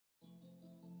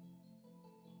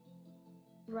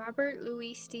Robert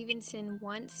Louis Stevenson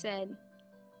once said,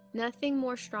 "Nothing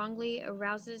more strongly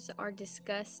arouses our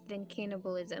disgust than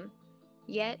cannibalism.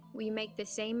 Yet we make the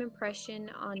same impression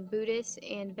on Buddhists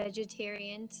and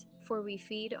vegetarians, for we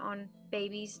feed on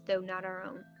babies though not our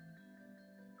own."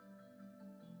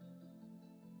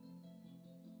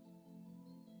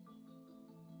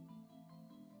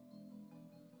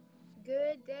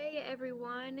 Good day,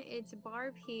 everyone. It's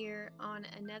Barb here on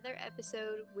another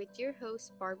episode with your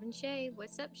hosts, Barb and Shay.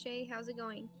 What's up, Shay? How's it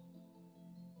going?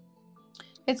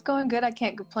 It's going good. I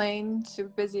can't complain. Super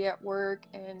busy at work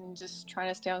and just trying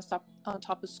to stay on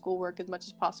top of schoolwork as much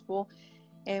as possible.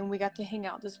 And we got to hang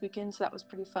out this weekend, so that was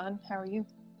pretty fun. How are you?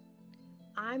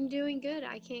 I'm doing good.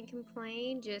 I can't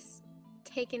complain. Just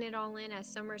taking it all in as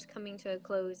summer's coming to a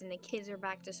close and the kids are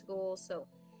back to school. So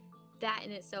that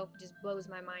in itself just blows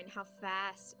my mind how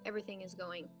fast everything is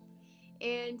going.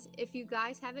 And if you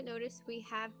guys haven't noticed, we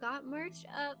have got merch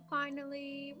up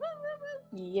finally. Woo, woo, woo.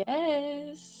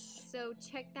 Yes. So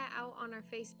check that out on our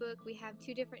Facebook. We have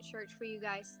 2 different shirts for you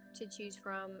guys to choose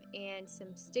from and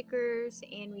some stickers.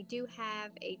 And we do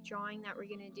have a drawing that we're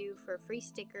going to do for a free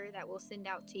sticker that we'll send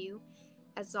out to you.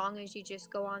 As long as you just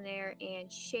go on there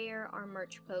and share our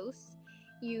merch posts,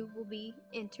 you will be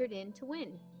entered in to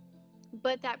win.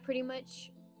 But that pretty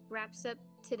much wraps up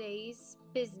today's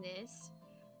business.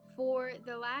 For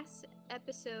the last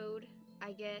episode,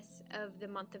 I guess, of the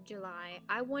month of July,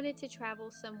 I wanted to travel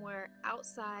somewhere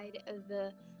outside of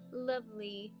the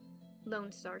lovely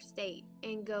Lone Star State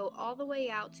and go all the way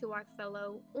out to our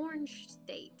fellow Orange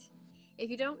State. If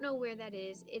you don't know where that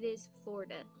is, it is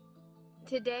Florida.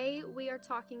 Today we are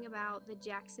talking about the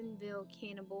Jacksonville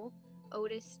cannibal,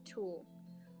 Otis Toole.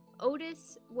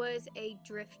 Otis was a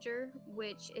drifter,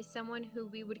 which is someone who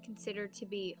we would consider to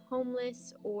be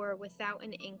homeless or without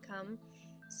an income,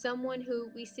 someone who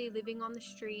we see living on the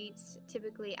streets,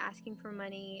 typically asking for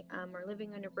money or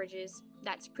living under bridges.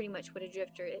 That's pretty much what a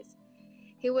drifter is.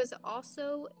 He was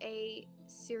also a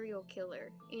serial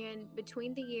killer, and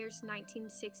between the years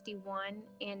 1961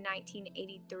 and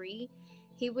 1983,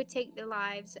 he would take the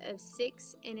lives of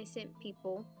 6 innocent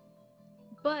people.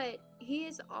 But he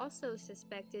is also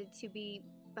suspected to be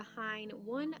behind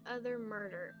one other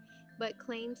murder, but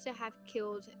claims to have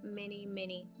killed many,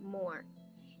 many more.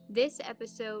 This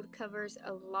episode covers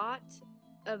a lot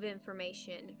of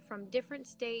information from different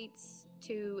states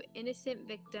to innocent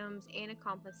victims and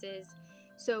accomplices,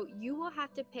 so you will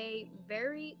have to pay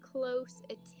very close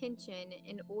attention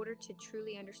in order to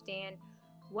truly understand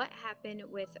what happened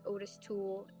with Otis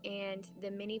Toole and the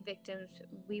many victims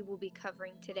we will be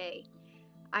covering today.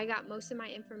 I got most of my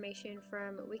information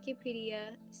from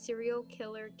Wikipedia,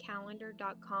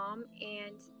 serialkillercalendar.com,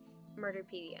 and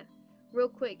Murderpedia. Real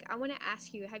quick, I want to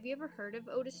ask you, have you ever heard of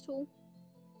Otis Toole?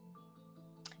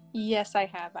 Yes, I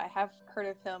have. I have heard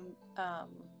of him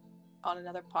on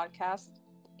another podcast.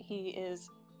 He is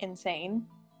insane,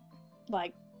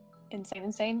 like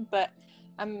insane, but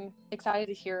I'm excited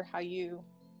to hear how you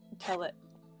tell it.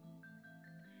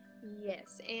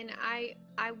 Yes, and I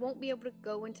won't be able to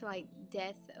go into like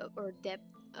depth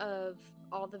of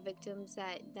all the victims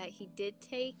that he did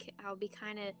take. I'll be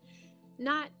kind of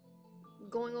not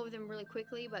going over them really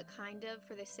quickly, but kind of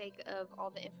for the sake of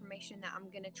all the information that I'm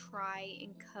going to try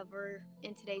and cover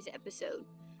in today's episode.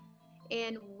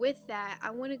 And with that,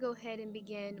 I want to go ahead and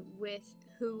begin with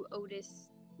who Otis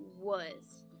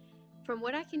was. From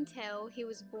what I can tell, he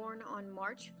was born on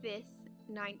March 5th,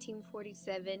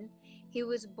 1947. He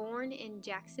was born in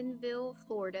Jacksonville,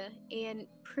 Florida, and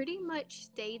pretty much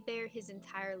stayed there his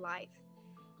entire life.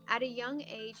 At a young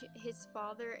age, his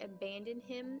father abandoned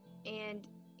him, and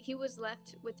he was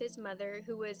left with his mother,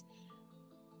 who was,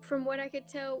 from what I could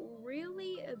tell,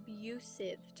 really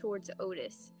abusive towards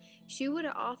Otis. She would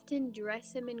often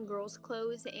dress him in girls'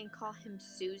 clothes and call him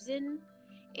Susan,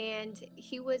 and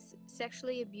he was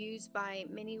sexually abused by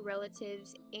many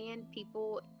relatives and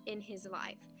people in his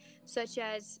life, such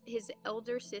as his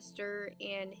elder sister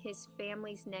and his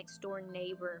family's next door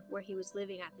neighbor where he was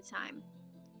living at the time.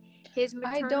 His I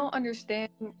maternal... don't understand.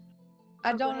 I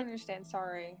Oh, go don't ahead. understand.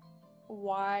 Sorry,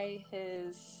 why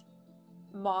his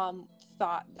mom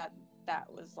thought that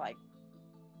was like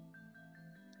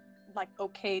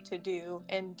okay to do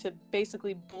and to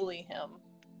basically bully him,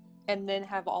 and then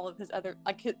have all of his other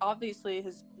obviously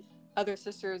his other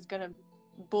sister is gonna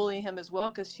bully him as well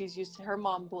because she's used to her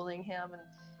mom bullying him, and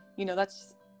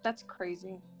that's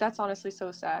crazy. That's honestly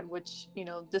so sad, which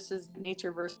this is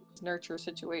nature versus nurture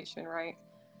situation, right?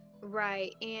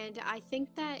 Right, and I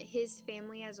think that his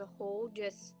family as a whole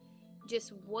just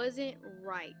wasn't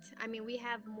right. I mean, we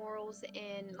have morals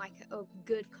and like a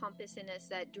good compass in us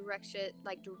that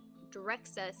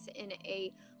directs us in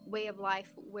a way of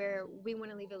life where we want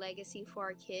to leave a legacy for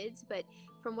our kids. But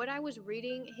from what I was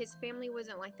reading, his family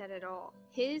wasn't like that at all.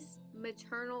 His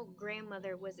maternal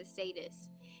grandmother was a sadist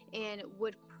and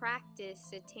would practice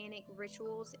satanic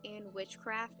rituals and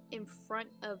witchcraft in front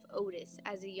of Otis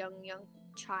as a young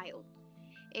child.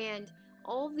 And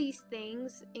all these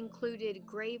things included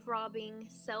grave robbing,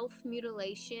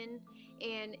 self-mutilation,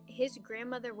 and his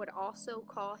grandmother would also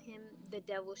call him the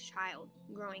devil's child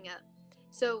growing up.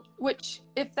 So, which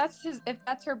if that's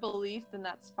her belief, then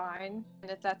that's fine,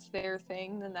 and if that's their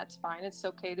thing, then that's fine. It's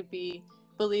okay to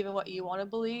believe in what you want to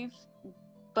believe,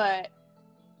 but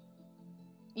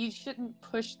you shouldn't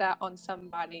push that on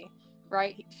somebody,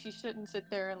 right? She shouldn't sit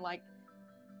there and like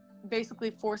basically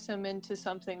force him into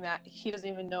something that he doesn't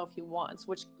even know if he wants,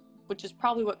 which is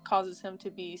probably what causes him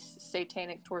to be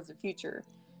satanic towards the future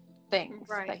things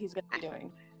that he's going to be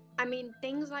doing. I mean,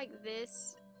 things like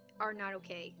this are not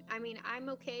okay. I mean, I'm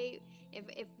okay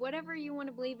if whatever you want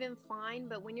to believe in, fine,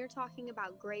 but when you're talking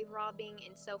about grave robbing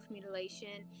and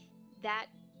self-mutilation,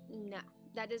 no,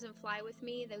 that doesn't fly with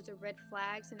me. Those are red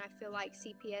flags, and I feel like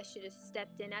CPS should have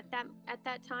stepped in at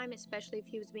that time, especially if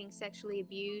he was being sexually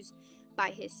abused by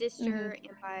his sister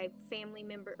and by family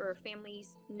member or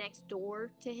families next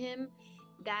door to him.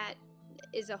 That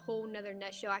is a whole nother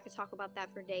nutshell. I could talk about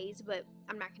that for days, but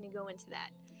I'm not going to go into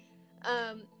that.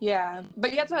 Yeah,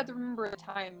 but you have to remember the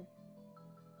time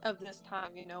of this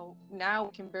time. You know, now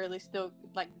we can barely still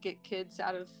like get kids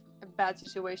out of bad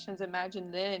situations. Imagine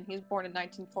then. He's born in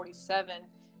 1947,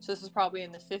 so this is probably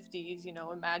in the 50s. You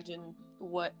know, imagine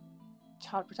what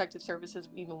Child Protective Services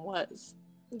even was.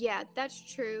 Yeah, that's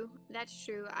true.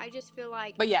 I just feel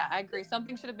like. But yeah, I agree.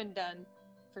 Something should have been done,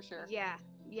 for sure. Yeah.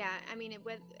 I mean,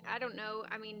 I don't know.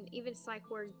 I mean, even psych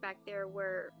wards back there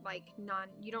were like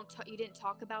you didn't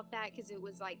talk about that because it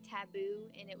was like taboo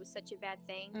and it was such a bad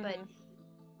thing. But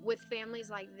with families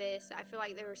like this, I feel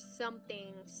like there was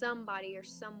somebody or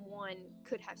someone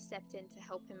could have stepped in to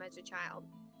help him as a child.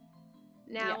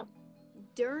 Now,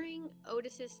 during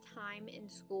Otis's time in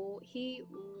school, he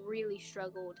really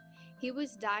struggled. He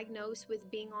was diagnosed with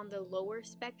being on the lower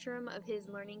spectrum of his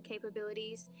learning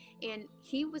capabilities, and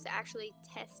he was actually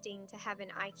testing to have an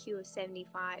IQ of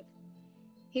 75.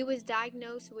 He was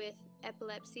diagnosed with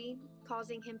epilepsy,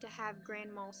 causing him to have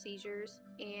grand mal seizures,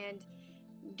 and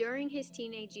during his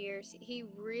teenage years, he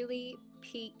really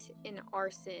peaked in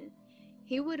arson.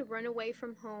 He would run away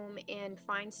from home and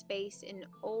find space in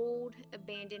old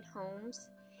abandoned homes.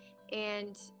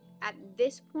 And at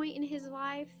this point in his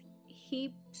life,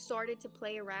 he started to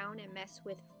play around and mess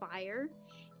with fire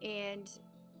and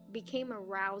became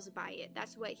aroused by it.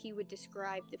 That's what he would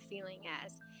describe the feeling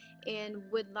as, and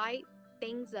would light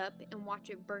things up and watch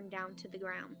it burn down to the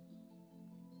ground.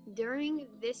 During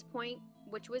this point,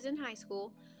 which was in high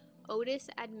school, Otis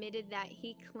admitted that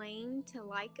he claimed to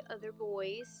like other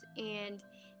boys, and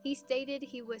he stated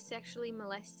he was sexually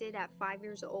molested at 5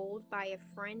 years old by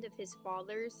a friend of his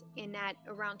father's, and at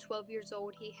around 12 years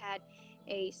old he had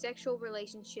a sexual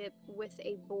relationship with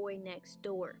a boy next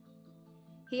door.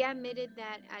 He admitted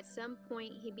that at some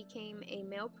point he became a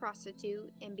male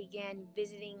prostitute and began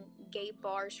visiting gay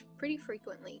bars pretty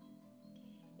frequently.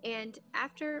 And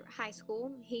after high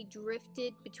school, he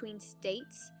drifted between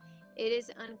states. It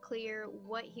is unclear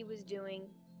what he was doing,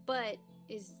 but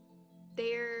is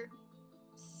there,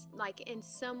 like, in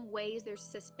some ways there's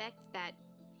suspect that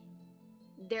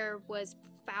there was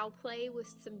foul play with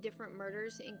some different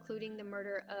murders, including the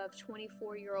murder of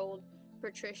 24-year-old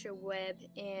Patricia Webb,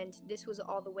 and this was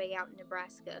all the way out in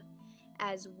Nebraska,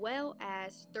 as well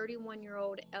as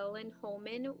 31-year-old Ellen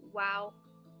Holman while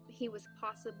he was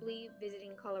possibly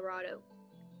visiting Colorado.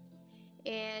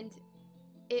 And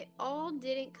it all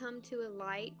didn't come to a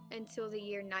light until the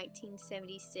year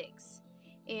 1976.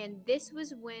 And this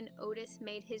was when Otis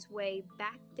made his way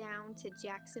back down to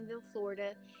Jacksonville,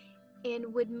 Florida,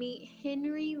 and would meet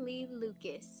Henry Lee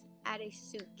Lucas at a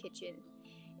soup kitchen.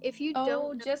 If you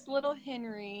don't know, just little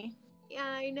Henry.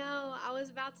 I know, I was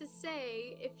about to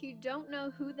say, if you don't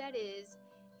know who that is,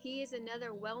 he is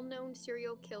another well-known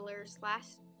serial killer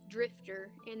 / drifter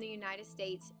in the United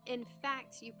States. In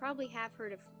fact, you probably have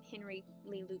heard of Henry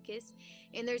Lee Lucas,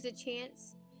 and there's a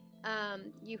chance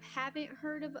you haven't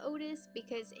heard of Otis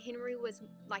because Henry was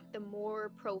like the more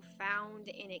profound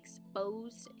and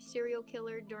exposed serial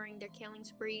killer during their killing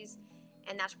sprees,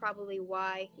 and that's probably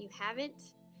why you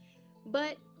haven't.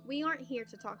 But we aren't here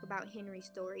to talk about Henry's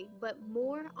story, but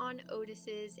more on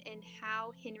Otis's and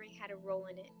how Henry had a role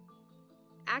in it.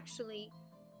 Actually,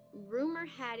 rumor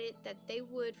had it that they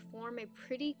would form a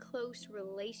pretty close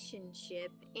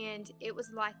relationship, and it was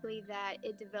likely that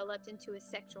it developed into a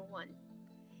sexual one.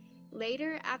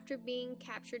 Later, after being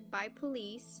captured by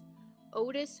police,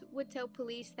 Otis would tell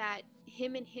police that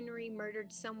him and Henry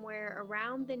murdered somewhere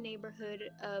around the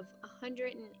neighborhood of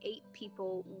 108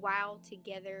 people while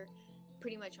together,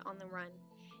 pretty much on the run.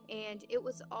 And it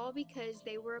was all because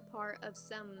they were a part of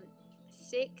some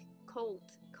sick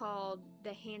cult called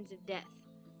the Hands of Death.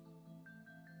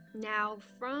 Now,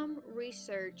 from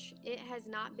research, it has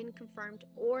not been confirmed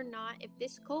or not if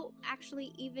this cult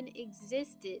actually even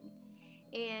existed.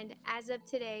 And as of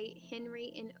today,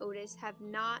 Henry and Otis have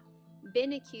not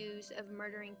been accused of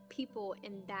murdering people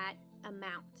in that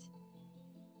amount.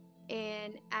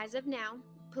 And as of now,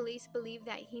 police believe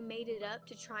that he made it up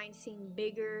to try and seem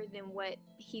bigger than what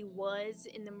he was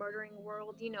in the murdering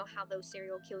world. You know how those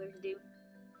serial killers do.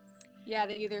 Yeah,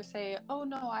 they either say, "Oh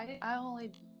no, I only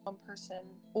did one person,"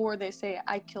 or they say,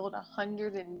 "I killed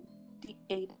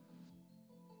 108."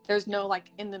 There's no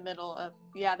like in the middle of,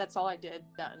 "Yeah, that's all I did."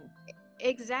 Done.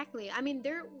 Exactly. I mean,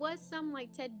 there was some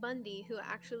like Ted Bundy who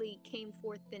actually came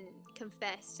forth and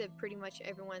confessed to pretty much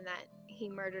everyone that he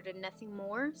murdered and nothing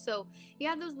more. So you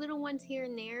have those little ones here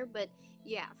and there, but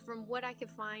yeah, from what I could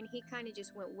find, he kind of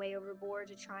just went way overboard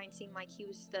to try and seem like he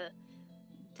was the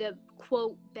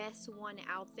quote best one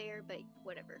out there, but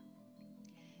whatever.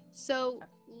 So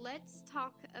let's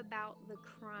talk about the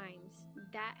crimes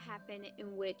that happened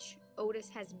in which Otis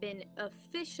has been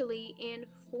officially and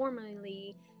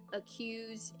formally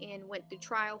accused and went to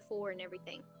trial for and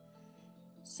everything.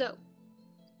 So,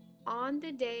 on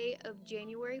the day of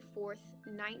January 4th,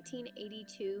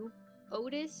 1982,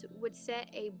 Otis would set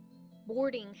a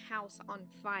boarding house on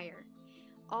fire,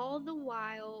 all the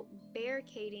while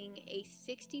barricading a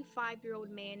 65-year-old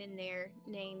man in there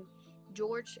named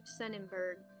George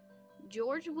Sonnenberg.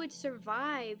 George would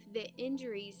survive the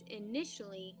injuries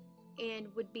initially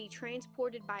and would be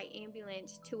transported by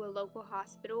ambulance to a local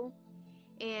hospital.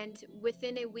 And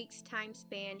within a week's time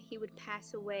span, he would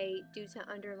pass away due to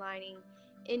underlying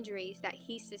injuries that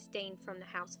he sustained from the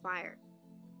house fire.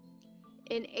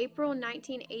 In April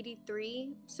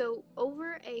 1983, so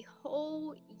over a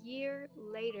whole year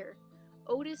later,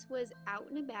 Otis was out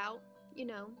and about,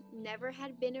 never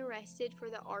had been arrested for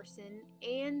the arson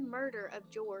and murder of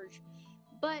George,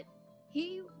 but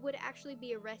he would actually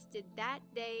be arrested that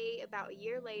day about a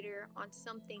year later on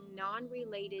something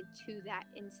non-related to that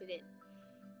incident.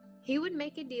 He would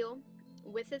make a deal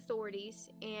with authorities,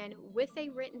 and with a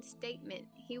written statement,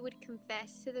 he would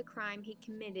confess to the crime he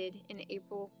committed in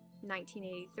April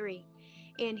 1983,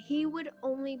 and he would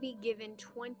only be given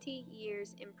 20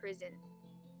 years in prison.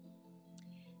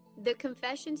 The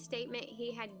confession statement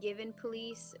he had given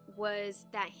police was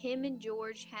that him and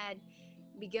George had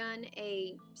begun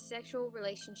a sexual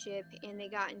relationship and they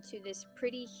got into this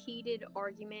pretty heated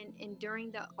argument, and during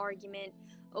the argument,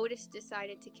 Otis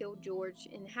decided to kill George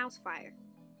in the house fire.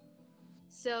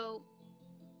 So,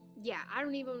 yeah, I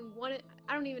don't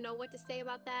even know what to say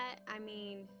about that. I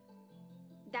mean,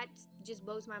 that just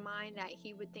blows my mind that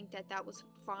he would think that that was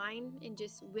fine and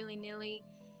just willy-nilly.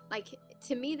 Like,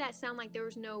 to me, that sounded like there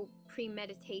was no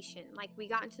premeditation. Like, we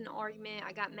got into an argument,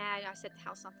 I got mad, I set the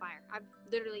house on fire. I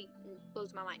literally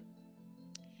blows my mind.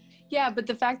 Yeah, but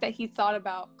the fact that he thought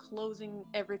about closing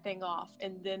everything off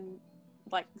and then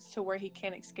like to where he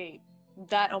can't escape,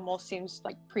 that almost seems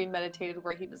like premeditated,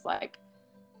 where he was like,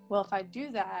 well, if I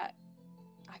do that,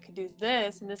 I could do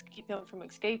this and this could keep him from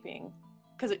escaping,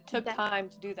 because it took time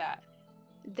to do that.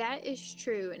 That is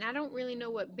true, and I don't really know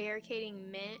what barricading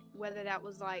meant, whether that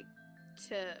was like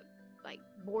to like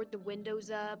board the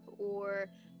windows up or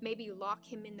maybe lock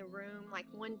him in the room, like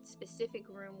one specific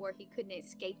room where he couldn't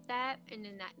escape that, and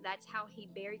then that's how he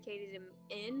barricaded him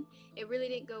in. It really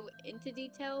didn't go into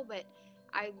detail, but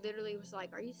I literally was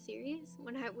like, are you serious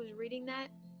when I was reading that?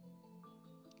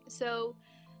 So,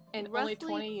 and roughly, only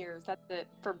 20 years, that's it,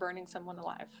 for burning someone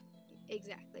alive.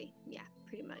 Exactly. Yeah,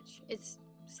 pretty much. It's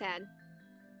sad,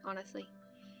 honestly.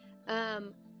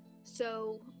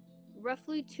 So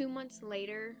roughly 2 months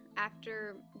later,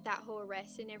 after that whole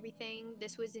arrest and everything,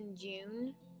 this was in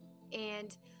June,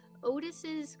 and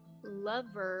Otis's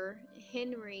lover,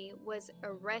 Henry, was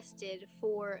arrested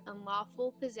for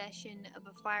unlawful possession of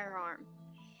a firearm.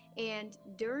 And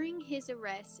during his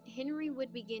arrest, Henry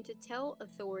would begin to tell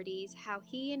authorities how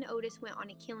he and Otis went on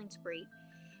a killing spree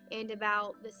and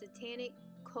about the satanic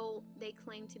cult they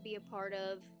claimed to be a part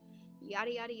of,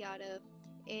 yada yada yada.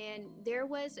 And there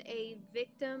was a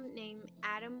victim named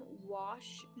Adam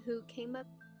Walsh who came up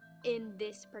in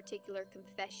this particular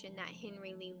confession that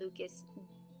Henry Lee Lucas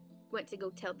went to go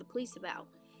tell the police about.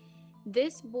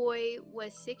 This boy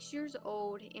was 6 years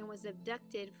old and was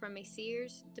abducted from a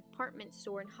Sears department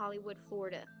store in Hollywood,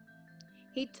 Florida.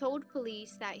 He told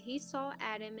police that he saw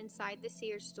Adam inside the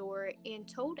Sears store and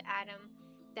told Adam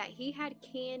that he had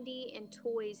candy and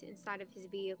toys inside of his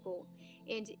vehicle,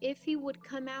 and if he would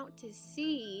come out to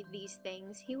see these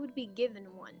things, he would be given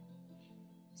one.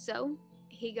 So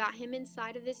he got him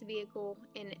inside of this vehicle,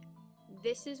 and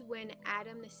this is when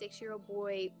Adam, the 6-year-old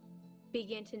boy,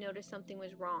 began to notice something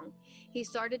was wrong. He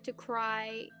started to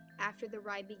cry after the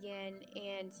ride began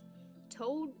and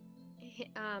told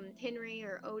Henry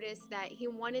or Otis that he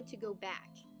wanted to go back,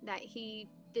 that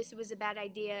this was a bad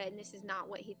idea and this is not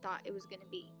what he thought it was going to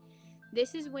be.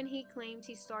 This is when he claims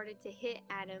he started to hit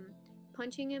Adam,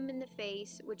 punching him in the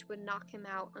face, which would knock him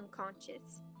out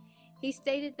unconscious. He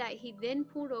stated that he then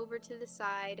pulled over to the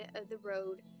side of the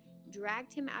road,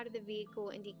 dragged him out of the vehicle,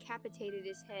 and decapitated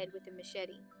his head with a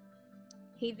machete.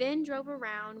 He then drove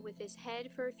around with his head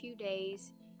for a few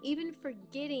days, even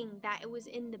forgetting that it was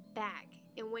in the back,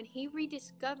 and when he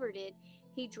rediscovered it,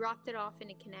 he dropped it off in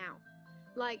a canal.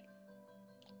 Like,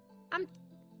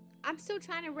 I'm still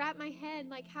trying to wrap my head,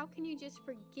 like, how can you just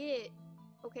forget,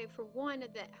 okay, for one,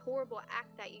 of that horrible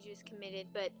act that you just committed,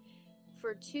 but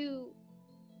for two,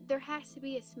 there has to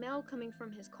be a smell coming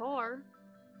from his car.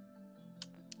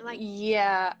 Like,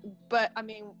 yeah, but I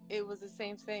mean, it was the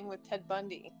same thing with Ted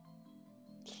Bundy.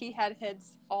 He had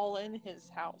heads all in his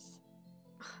house.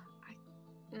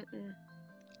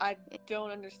 I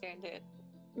don't understand it.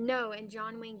 No, and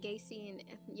John Wayne Gacy, and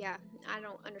yeah, I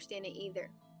don't understand it either.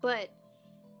 But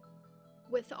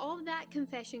with all that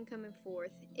confession coming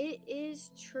forth, it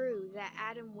is true that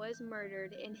Adam was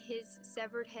murdered and his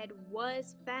severed head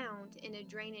was found in a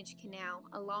drainage canal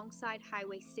alongside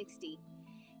Highway 60.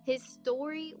 His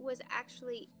story was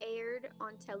actually aired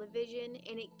on television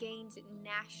and it gained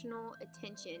national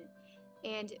attention,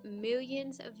 and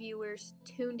millions of viewers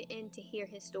tuned in to hear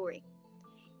his story.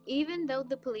 Even though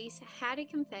the police had a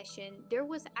confession, there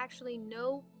was actually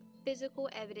no physical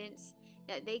evidence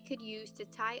that they could use to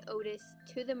tie Otis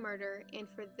to the murder, and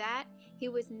for that, he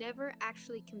was never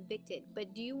actually convicted.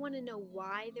 But do you want to know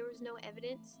why there was no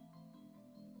evidence?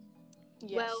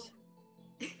 Yes.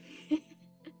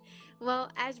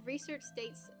 Well, as research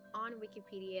states on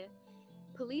Wikipedia,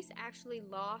 police actually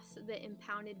lost the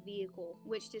impounded vehicle,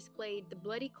 which displayed the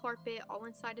bloody carpet all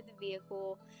inside of the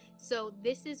vehicle. So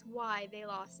this is why they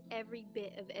lost every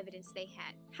bit of evidence they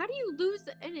had. How do you lose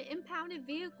an impounded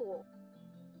vehicle?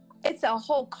 It's a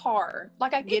whole car.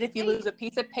 Like, I get if you lose a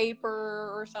piece of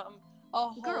paper or something.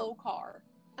 Whole car.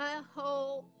 A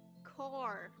whole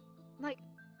car. Like,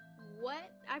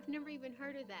 what? I've never even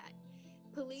heard of that.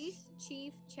 Police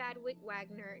Chief Chadwick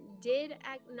Wagner did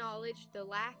acknowledge the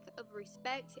lack of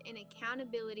respect and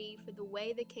accountability for the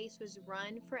way the case was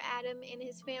run for Adam and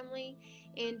his family,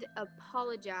 and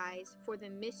apologized for the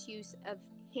misuse of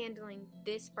handling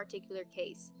this particular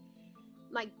case.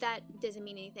 Like, that doesn't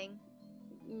mean anything.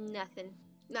 Nothing.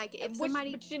 Like, if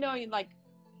somebody... But you know, like,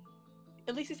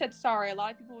 at least he said sorry. A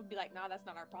lot of people would be like, nah, that's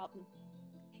not our problem.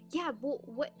 Yeah, well,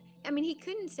 what... I mean, he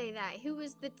couldn't say that. Who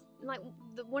was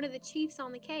one of the chiefs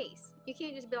on the case? You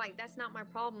can't just be like, that's not my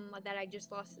problem, like, that I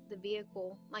just lost the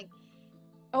vehicle. Like,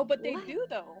 oh, but they do,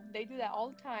 though. They do that all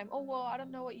the time. Oh, well, I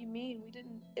don't know what you mean.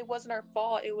 It wasn't our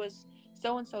fault. It was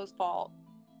so-and-so's fault.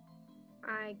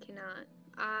 I cannot.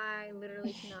 I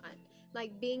literally cannot.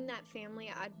 Like, being that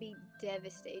family, I'd be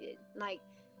devastated. Like,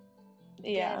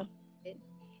 yeah. Devastated.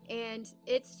 And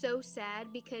it's so sad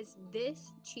because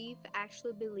this chief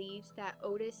actually believes that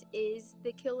Otis is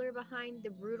the killer behind the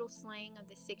brutal slaying of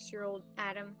the 6-year-old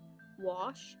Adam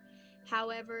Walsh.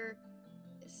 However,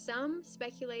 some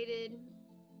speculated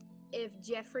if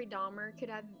Jeffrey Dahmer could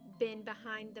have been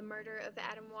behind the murder of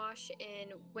Adam Walsh,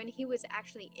 and when he was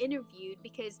actually interviewed,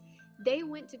 because they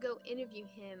went to go interview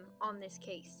him on this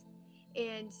case,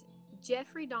 and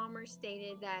Jeffrey Dahmer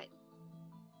stated that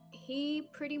he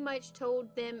pretty much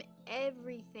told them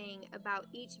everything about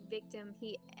each victim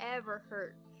he ever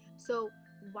hurt. So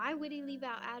why would he leave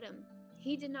out Adam?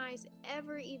 He denies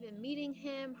ever even meeting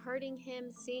him, hurting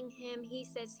him, seeing him. He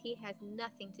says he has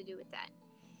nothing to do with that.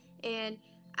 And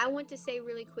I want to say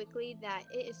really quickly that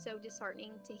it is so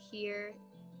disheartening to hear,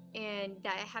 and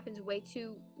that it happens way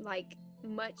too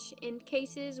much in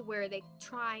cases where they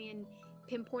try and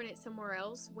pinpoint it somewhere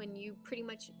else, when you pretty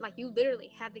much, like, you literally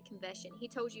had the confession. He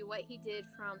told you what he did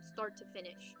from start to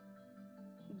finish,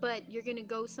 but you're gonna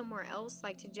go somewhere else,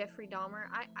 like to Jeffrey Dahmer.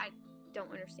 I don't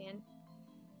understand.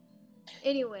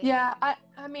 Anyway. Yeah,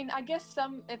 I mean, I guess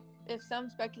if some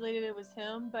speculated it was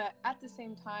him, but at the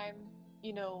same time,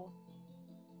 you know,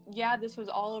 yeah, this was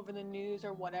all over the news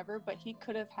or whatever, but he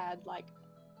could have had like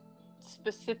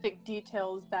specific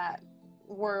details that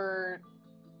were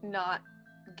not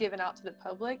given out to the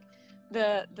public.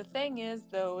 The thing is,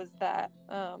 though, is that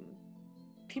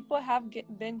people have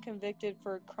been convicted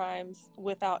for crimes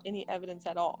without any evidence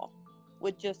at all,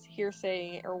 with just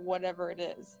hearsay or whatever it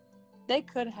is. They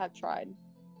could have tried.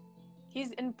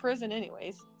 He's in prison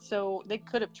anyways, so they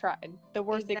could have tried. The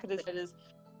worst they could have said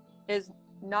is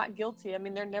not guilty. I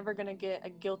mean, they're never going to get a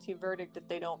guilty verdict if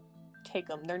they don't take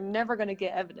them. They're never going to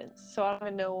get evidence. So I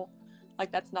don't know,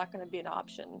 like, that's not going to be an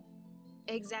option.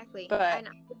 Exactly. But, and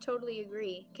I totally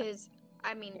agree, because,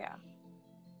 I mean, yeah.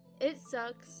 It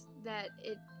sucks that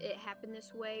it happened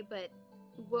this way, but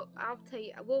I'll tell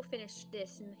you, we'll finish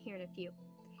this here in a few.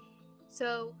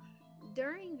 So,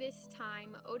 during this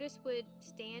time, Otis would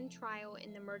stand trial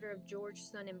in the murder of George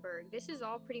Sonnenberg. This is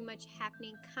all pretty much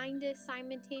happening kind of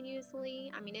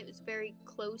simultaneously. I mean, it was very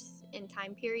close in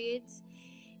time periods.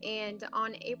 And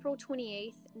on April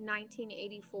 28th,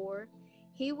 1984,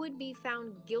 he would be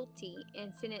found guilty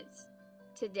and sentenced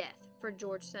to death for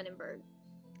George Sonnenberg.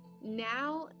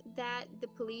 Now that the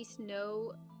police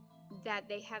know that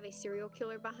they have a serial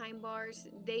killer behind bars,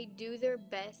 they do their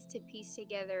best to piece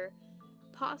together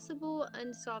possible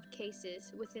unsolved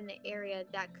cases within the area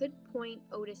that could point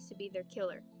Otis to be their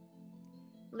killer.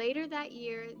 Later that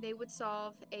year, they would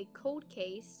solve a cold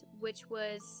case, which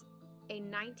was a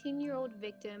 19-year-old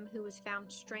victim who was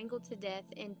found strangled to death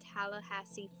in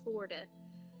Tallahassee, Florida.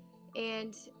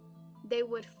 And they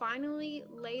would finally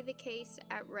lay the case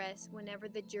at rest whenever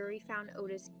the jury found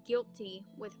Otis guilty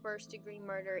with first-degree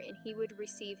murder, and he would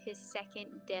receive his second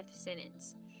death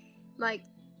sentence. Like,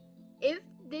 if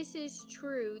this is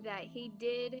true that he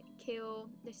did kill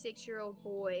the 6-year-old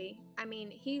boy, I mean,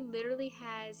 he literally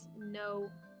has no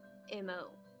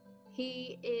MO.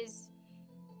 He is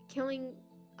killing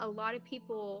a lot of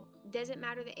people. Doesn't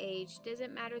matter the age,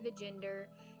 doesn't matter the gender,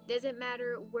 doesn't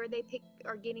matter where they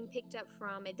are getting picked up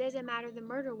from, it doesn't matter the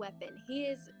murder weapon. He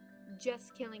is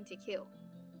just killing to kill.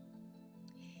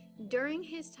 During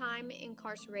his time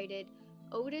incarcerated,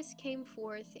 Otis came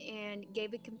forth and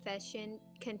gave a confession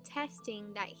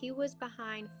contesting that he was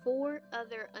behind 4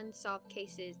 other unsolved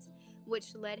cases,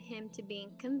 which led him to being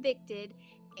convicted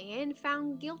and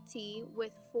found guilty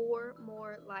with 4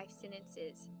 more life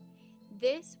sentences.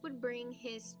 This would bring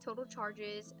his total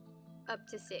charges up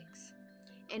to 6,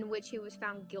 in which he was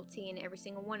found guilty in every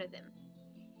single one of them.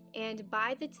 And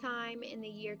by the time in the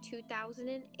year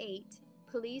 2008,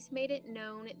 police made it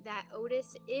known that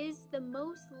Otis is the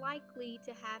most likely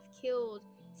to have killed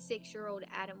 6-year-old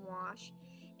Adam Walsh,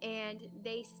 and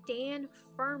they stand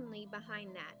firmly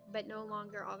behind that, but no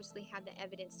longer obviously have the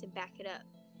evidence to back it up.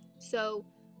 So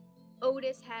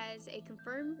Otis has a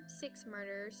confirmed 6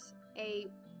 murders, a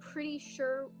pretty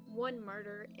sure 1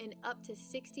 murder, and up to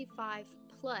 65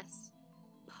 plus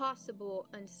possible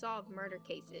unsolved murder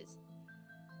cases.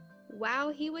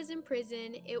 While he was in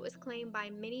prison, it was claimed by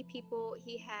many people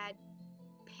he had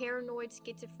paranoid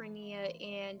schizophrenia,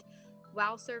 and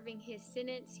while serving his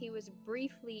sentence, he was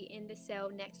briefly in the cell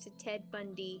next to Ted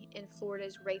Bundy in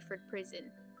Florida's Rayford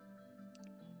prison.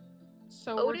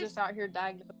 So we're just out here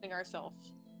diagnosing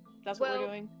ourselves. That's what we're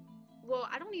doing? Well,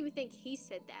 I don't even think he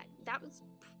said that. That was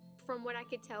from what I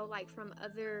could tell, like, from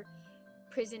other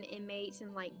prison inmates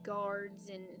and, like, guards,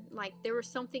 and, like, there was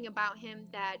something about him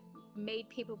that made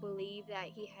people believe that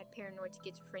he had paranoid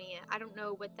schizophrenia. I don't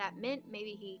know what that meant.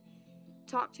 Maybe he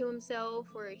talked to himself,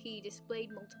 or he displayed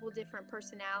multiple different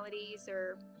personalities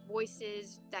or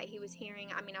voices that he was hearing.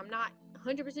 I mean, I'm not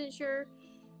 100% sure,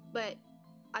 but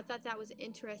I thought that was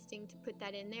interesting to put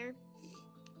that in there.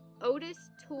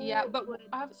 Otis told... Yeah, but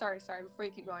sorry, before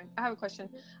you keep going, I have a question.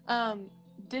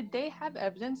 Did they have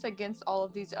evidence against all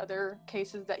of these other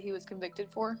cases that he was convicted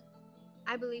for?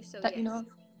 I believe so, that yes. You know of?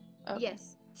 Okay.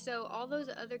 Yes. So all those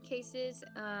other cases,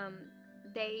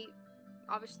 they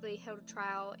obviously held a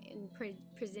trial and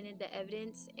presented the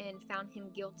evidence and found him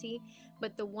guilty.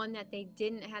 But the one that they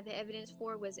didn't have the evidence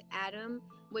for was Adam,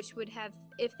 which would have,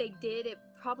 if they did, it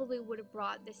probably would have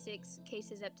brought the 6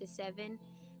 cases up to 7.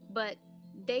 But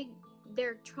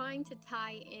they're trying to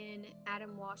tie in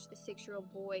Adam Walsh, the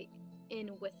 6-year-old boy,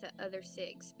 in with the other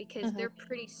 6, because they're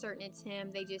pretty certain it's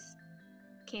him. They just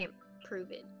can't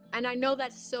prove it. And I know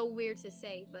that's so weird to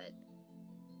say, but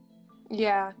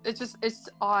yeah, it's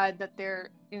odd that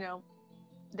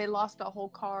they lost a whole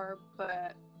car,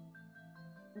 but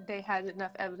they had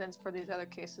enough evidence for these other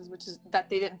cases, which is that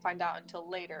they didn't find out until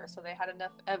later. So they had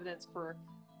enough evidence for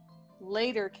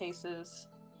later cases,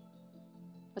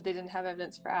 but they didn't have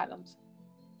evidence for Adams.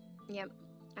 Yep,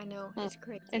 I know. It's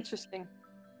crazy. Interesting.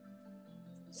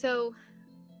 So,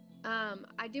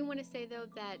 I do want to say, though,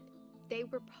 that they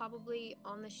were probably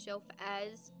on the shelf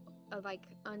as like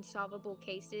unsolvable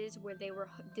cases where they were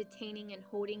detaining and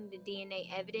holding the DNA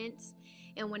evidence.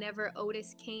 And whenever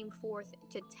Otis came forth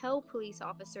to tell police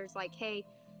officers, like, hey,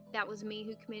 that was me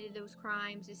who committed those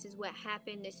crimes, this is what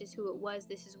happened, this is who it was,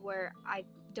 this is where I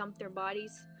dumped their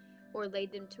bodies or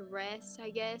laid them to rest, I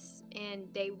guess, and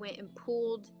they went and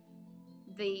pulled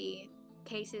the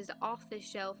cases off the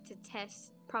shelf to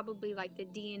test probably like the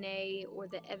DNA or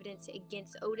the evidence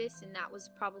against Otis, and that was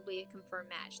probably a confirmed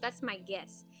match. That's my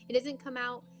guess. It doesn't come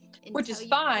out and Which tell is you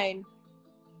fine.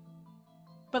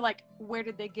 But like, where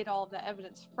did they get all the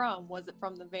evidence from? Was it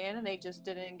from the van and they just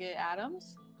didn't get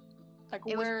Adams? Like,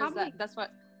 where is that? That's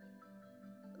what.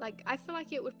 Like, I feel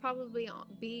like it would probably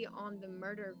be on the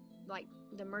murder, like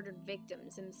the murdered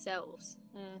victims themselves.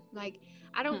 Like,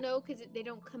 I don't know, because they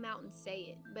don't come out and say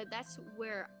it, but that's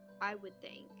where I would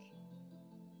think.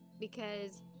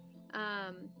 Because,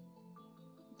 yeah,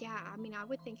 I mean, I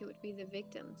would think it would be the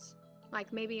victims.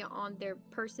 Like, maybe on their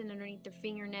person underneath their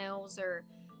fingernails, or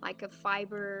like a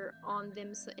fiber on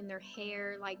them in their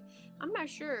hair. Like, I'm not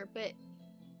sure, but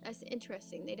that's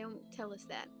interesting. They don't tell us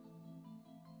that.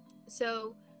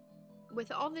 So,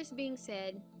 with all this being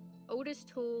said, Otis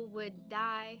Toole would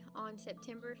die on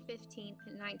September 15th,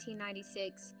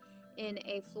 1996, in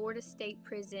a Florida state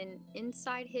prison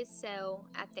inside his cell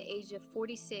at the age of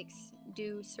 46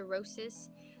 due cirrhosis,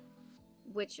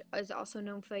 which is also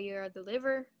known failure of the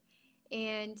liver.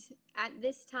 And at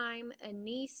this time, a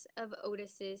niece of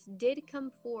Otis's did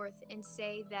come forth and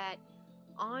say that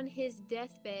on his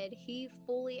deathbed, he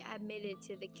fully admitted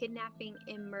to the kidnapping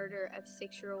and murder of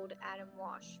 6-year-old Adam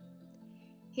Walsh.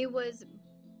 He was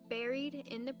buried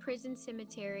in the prison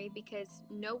cemetery because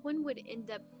no one would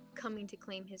end up coming to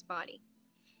claim his body.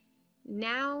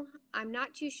 Now, I'm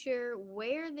not too sure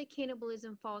where the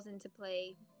cannibalism falls into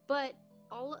play, but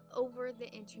all over the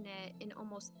internet, in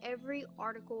almost every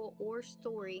article or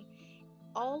story,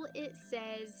 all it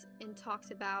says and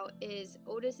talks about is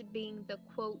Otis being the,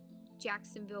 quote,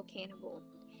 Jacksonville cannibal.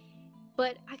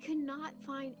 But I could not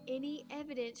find any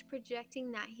evidence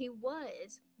projecting that he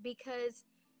was, because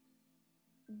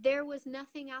there was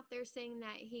nothing out there saying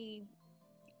that he,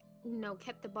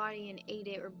 kept the body and ate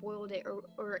it or boiled it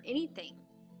or anything.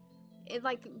 It,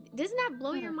 like, doesn't that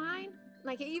blow your mind?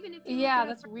 Like, even if you look it up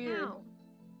that's right weird. now,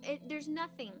 there's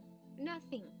nothing.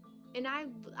 And I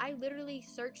literally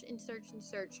searched and searched and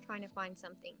searched trying to find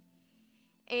something.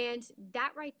 And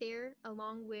that right there,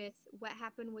 along with what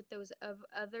happened with those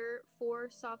other 4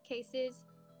 solved cases,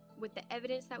 with the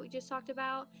evidence that we just talked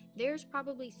about, there's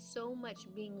probably so much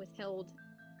being withheld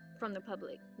from the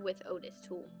public with Otis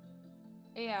Toole.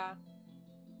 Yeah.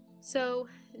 So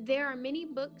there are many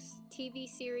books, TV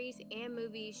series, and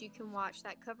movies you can watch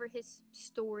that cover his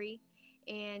story.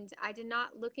 And I did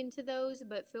not look into those,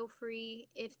 but feel free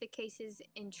if the cases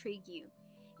intrigue you.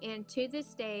 And to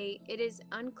this day, it is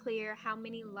unclear how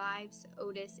many lives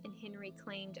Otis and Henry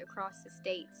claimed across the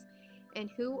states, and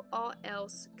who all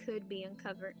else could be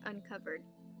uncovered.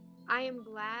 I am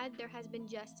glad there has been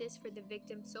justice for the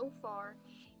victims so far,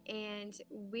 and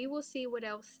we will see what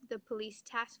else the police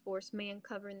task force may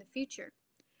uncover in the future.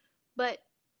 But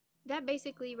that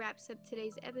basically wraps up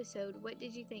today's episode. What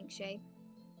did you think, Shay?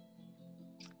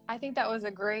 I think that was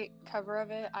a great cover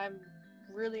of it. I'm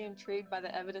really intrigued by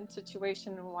the evidence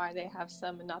situation and why they have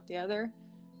some and not the other.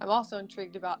 I'm also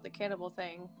intrigued about the cannibal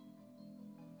thing,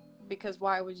 because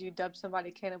why would you dub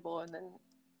somebody cannibal and then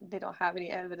they don't have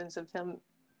any evidence of him?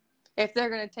 If they're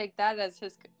going to take that as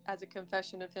a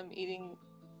confession of him eating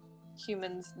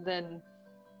humans, then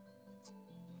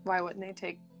why wouldn't they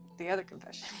take the other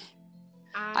confession?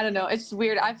 I don't know. It's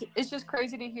weird. It's just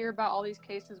crazy to hear about all these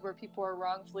cases where people are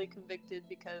wrongfully convicted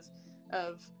because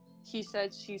of he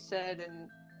said, she said, and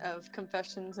of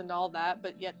confessions and all that,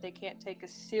 but yet they can't take a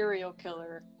serial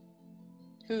killer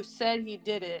who said he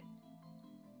did it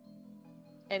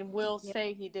and will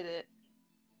say he did it.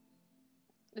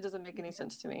 It doesn't make any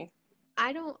sense to me.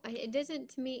 It doesn't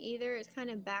to me either. It's kind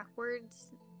of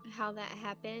backwards how that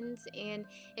happens, and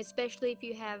especially if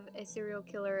you have a serial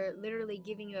killer literally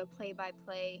giving you a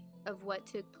play-by-play of what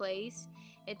took place.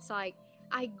 It's like,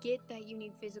 I get that you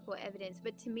need physical evidence,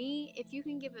 but to me, if you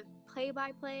can give a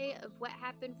play-by-play of what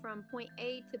happened from point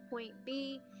A to point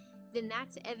B, then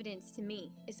that's evidence to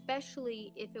me,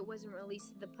 especially if it wasn't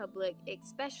released to the public,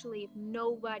 especially if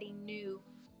nobody knew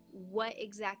what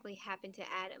exactly happened to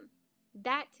Adam.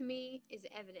 That to me is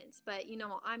evidence. But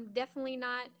I'm definitely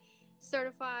not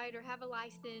certified or have a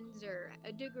license or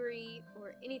a degree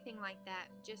or anything like that.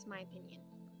 Just my opinion.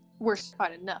 We're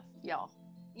certified enough, y'all.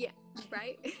 Yeah,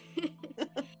 right.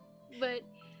 But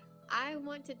I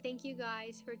want to thank you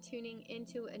guys for tuning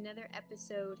into another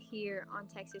episode here on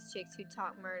Texas Chicks Who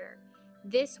Talk Murder.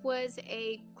 This was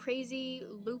a crazy,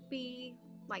 loopy,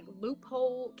 like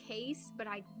loophole case, but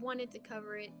I wanted to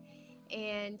cover it.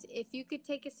 And if you could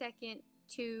take a second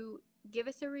to give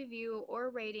us a review or a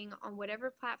rating on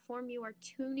whatever platform you are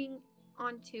tuning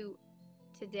onto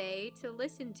today to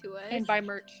listen to us. And buy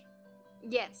merch.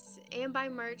 Yes, and buy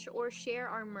merch or share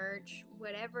our merch,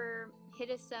 whatever. Hit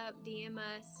us up, DM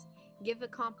us, give a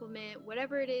compliment,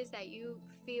 whatever it is that you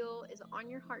feel is on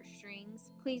your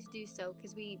heartstrings, please do so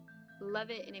because we love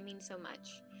it and it means so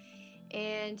much.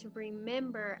 And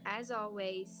remember, as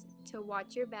always, to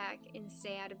watch your back and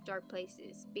stay out of dark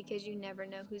places because you never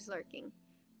know who's lurking.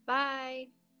 Bye.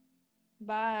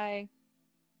 Bye.